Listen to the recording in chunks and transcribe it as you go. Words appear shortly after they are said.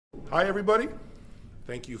Hi everybody,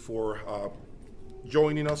 thank you for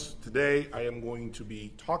joining us today. I am going to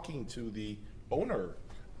be talking to the owner,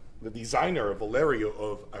 the designer, Valerio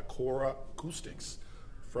of Acora Acoustics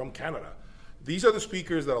from Canada. These are the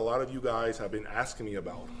speakers that a lot of you guys have been asking me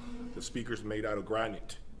about. The speakers made out of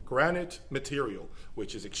granite material,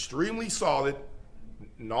 which is extremely solid,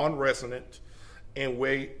 non-resonant, and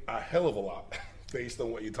weigh a hell of a lot based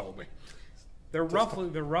on what you told me. They're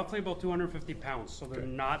roughly about 250 pounds, so they're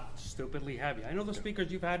not stupidly heavy. I know the speakers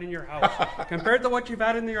you've had in your house, compared to what you've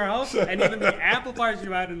had in your house, and even the amplifiers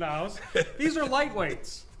you've had in the house, these are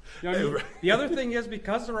lightweights. You know what I mean? The other thing is,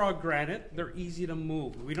 because they're all granite, they're easy to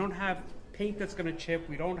move. We don't have paint that's going to chip.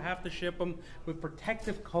 We don't have to ship them with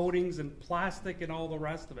protective coatings and plastic and all the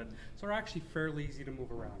rest of it. So they're actually fairly easy to move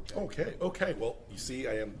around, Jay. Okay. Well, you see,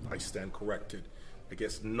 I stand corrected. I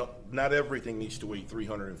guess not everything needs to weigh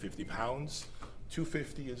 350 pounds.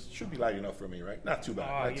 250 should be light enough for me, right? Not too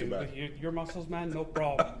bad. Not too bad. Your muscles, man, no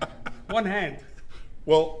problem. One hand.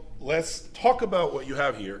 Well, let's talk about what you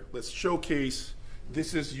have here. Let's showcase.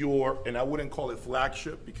 This is your, and I wouldn't call it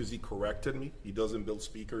flagship because he corrected me. He doesn't build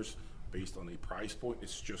speakers based on a price point.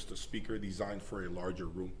 It's just a speaker designed for a larger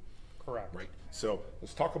room. Correct. Right. So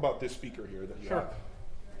let's talk about this speaker here that you have.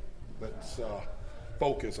 Let's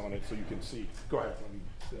focus on it so you can see. Go ahead. Let me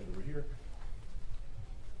stand over here.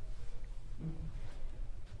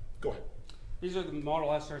 Go ahead. These are the Model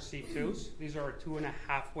SRC2s. These are a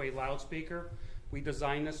 2.5-way loudspeaker. We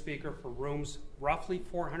designed this speaker for rooms roughly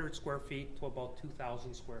 400 square feet to about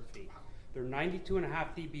 2,000 square feet. They're 92.5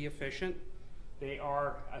 dB efficient. They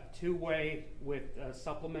are a 2-way with a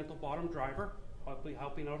supplemental bottom driver,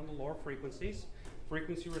 helping out in the lower frequencies.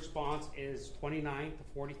 Frequency response is 29 to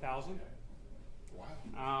 40,000.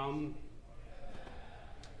 Wow.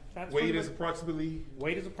 Weight is approximately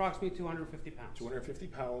 250 pounds. 250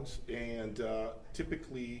 pounds, and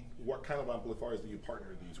typically, what kind of amplifiers do you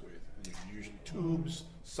partner these with? Usually tubes,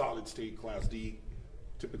 solid state, Class D.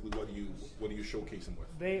 Typically, what do you showcase them with?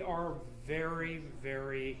 They are very,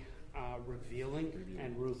 very revealing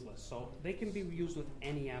and ruthless. So they can be used with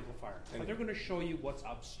any amplifier, but they're going to show you what's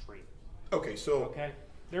upstream. Okay, so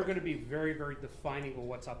they're going to be very, very defining of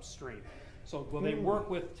what's upstream. So will they work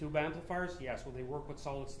with tube amplifiers? Yes. Will they work with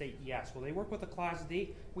solid state? Yes. Will they work with a Class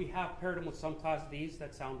D? We have paired them with some Class Ds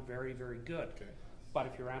that sound very, very good. Okay. But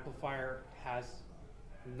if your amplifier has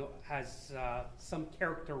some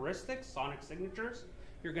characteristics, sonic signatures,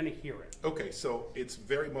 you're going to hear it. Okay, so it's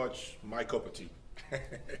very much my cup of tea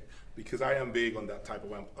because I am big on that type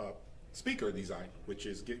of speaker design, which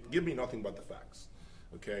is give me nothing but the facts.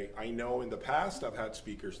 Okay, I know in the past I've had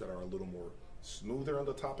speakers that are a little more smoother on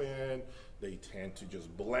the top end. They tend to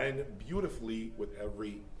just blend beautifully with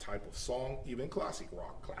every type of song, even classic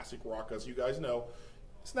rock. Classic rock, as you guys know,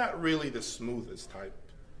 it's not really the smoothest type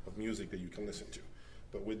of music that you can listen to.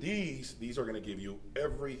 But with these are going to give you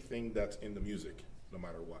everything that's in the music, no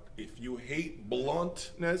matter what. If you hate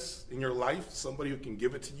bluntness in your life, somebody who can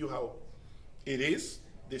give it to you how it is,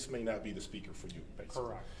 this may not be the speaker for you, basically.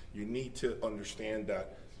 Correct. You need to understand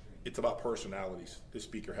that it's about personalities. This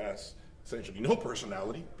speaker has essentially no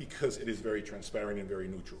personality because it is very transparent and very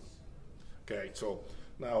neutral. Okay, so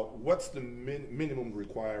now what's the minimum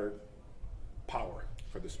required power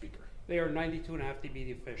for the speaker? They are 92.5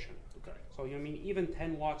 dB efficient. Okay. So I mean, even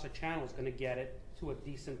 10 watts a channel is going to get it to a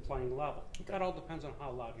decent playing level. Okay. That all depends on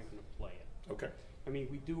how loud you're going to play it. Okay. I mean,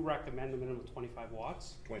 we do recommend a minimum of 25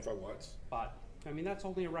 watts. 25 watts. But I mean, that's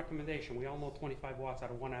only a recommendation. We all know 25 watts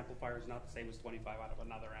out of one amplifier is not the same as 25 out of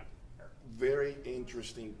another amplifier. Very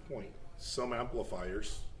interesting point. Some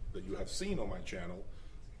amplifiers that you have seen on my channel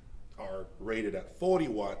are rated at 40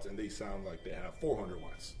 watts and they sound like they have 400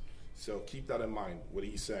 watts. So keep that in mind, what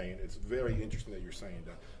he's saying. It's very interesting that you're saying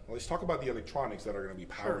that. Well, let's talk about the electronics that are going to be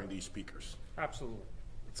powering these speakers. Absolutely.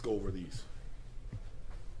 Let's go over these.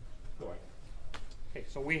 Go ahead. Okay,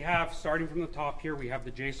 so we have, starting from the top here, we have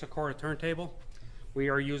the Acora turntable. We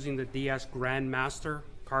are using the DS Grandmaster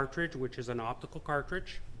cartridge, which is an optical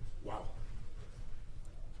cartridge. Wow.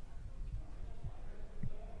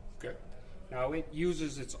 Okay. Now it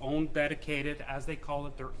uses its own dedicated, as they call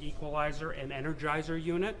it, their equalizer and energizer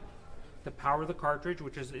unit to power the cartridge,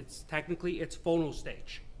 which is technically its phono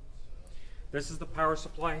stage. This is the power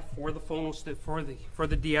supply for the for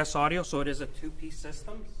the DS audio. So it is a 2-piece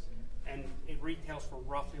system, and it retails for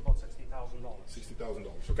roughly about $60,000.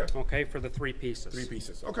 $60,000. Okay. Okay, for the 3 pieces. 3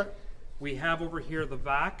 pieces. Okay. We have over here the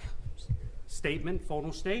VAC statement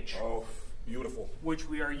phono stage. Oh, beautiful. Which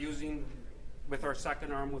we are using with our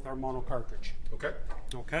second arm with our mono cartridge. Okay.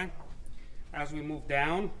 Okay. As we move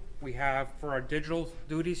down, we have, for our digital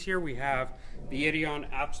duties here, we have the Ideon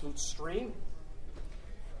Absolute Stream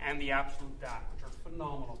and the Absolute DAC, which are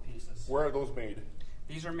phenomenal pieces. Where are those made?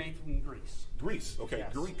 These are made from Greece. Greece, okay,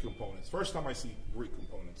 Yes. Greek components. First time I see Greek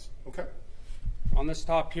components, okay. On this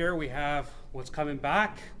top here, we have what's coming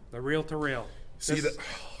back, the reel-to-reel. See This-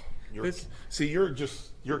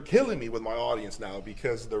 you're killing me with my audience now,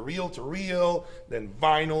 because the reel to reel, then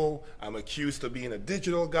vinyl. I'm accused of being a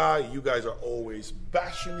digital guy. You guys are always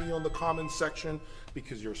bashing me on the comment section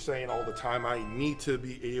because you're saying all the time I need to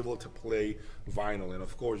be able to play vinyl. And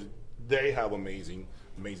of course, they have amazing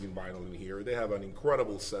vinyl in here. They have an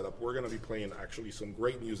incredible setup. We're going to be playing actually some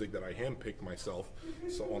great music that I handpicked myself.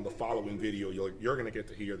 So on the following video, you're going to get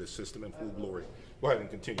to hear this system in full glory. Go ahead and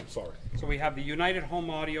continue. Sorry. So we have the United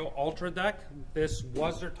Home Audio Ultra Deck. This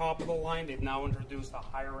was their top of the line. They've now introduced a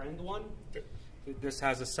higher end one. Okay. This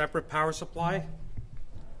has a separate power supply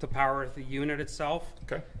to power the unit itself.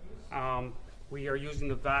 Okay. We are using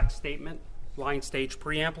the VAC statement line stage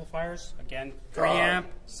preamplifiers. Again, God. preamp,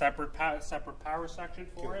 separate power section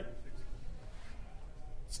for it.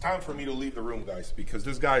 It's time for me to leave the room, guys, because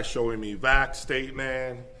this guy is showing me VAC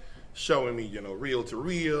statement, showing me, reel to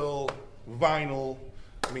reel, vinyl.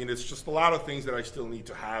 I mean, it's just a lot of things that I still need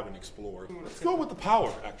to have and explore. Let's go with the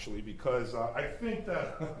power, actually, because I think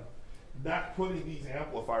that not putting these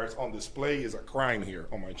amplifiers on display is a crime here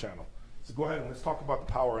on my channel. So go ahead and let's talk about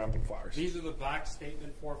the power amplifiers. These are the VAC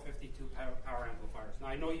statement 452 power amplifiers. Now,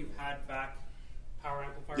 I know you've had VAC power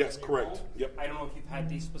amplifiers. Yes, in your correct. home. Yep. I don't know if you've had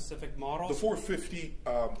these specific models. The 450,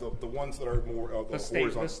 the ones that are more The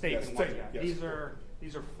statement horizontal. ones, yeah. Yes.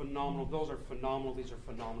 These are phenomenal. Those are phenomenal. These are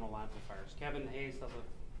phenomenal amplifiers. Kevin Hayes does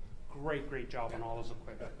a great job on all those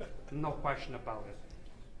equipment. No question about it.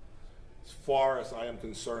 As far as I am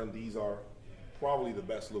concerned, these are probably the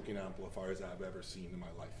best looking amplifiers I've ever seen in my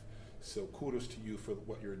life. So kudos to you for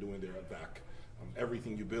what you're doing there at VAC.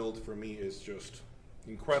 Everything you build for me is just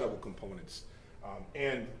incredible components.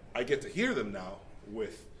 And I get to hear them now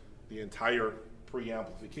with the entire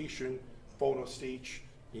preamplification, phono stage,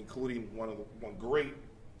 including one great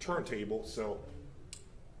turntable. So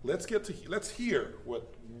let's hear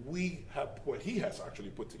what he has actually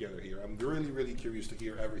put together here. I'm really curious to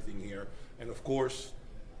hear everything here. And of course,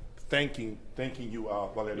 thanking you,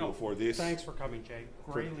 Valerio, for this. Thanks for coming, Jay.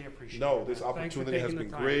 Greatly appreciate it. No, this opportunity has been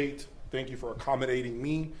great. Thank you for accommodating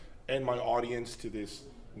me and my audience to this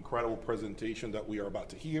incredible presentation that we are about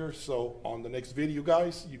to hear. So on the next video,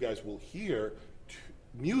 guys, you guys will hear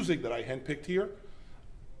music that I handpicked here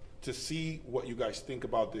to see what you guys think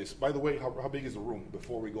about this. By the way, how big is the room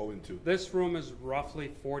before we go into? This room is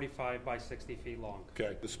roughly 45 by 60 feet long.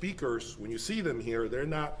 Okay, the speakers, when you see them here, they're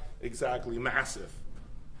not exactly massive.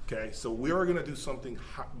 Okay, so we are gonna do something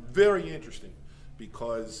very interesting,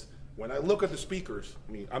 because when I look at the speakers,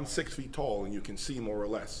 I mean, I'm 6 feet tall and you can see more or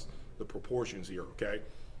less the proportions here, okay?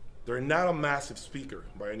 They're not a massive speaker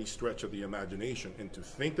by any stretch of the imagination, and to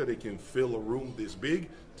think that it can fill a room this big,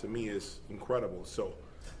 to me, is incredible. So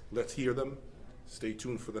let's hear them. Stay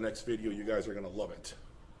tuned for the next video. You guys are gonna love it.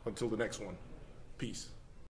 Until the next one, peace.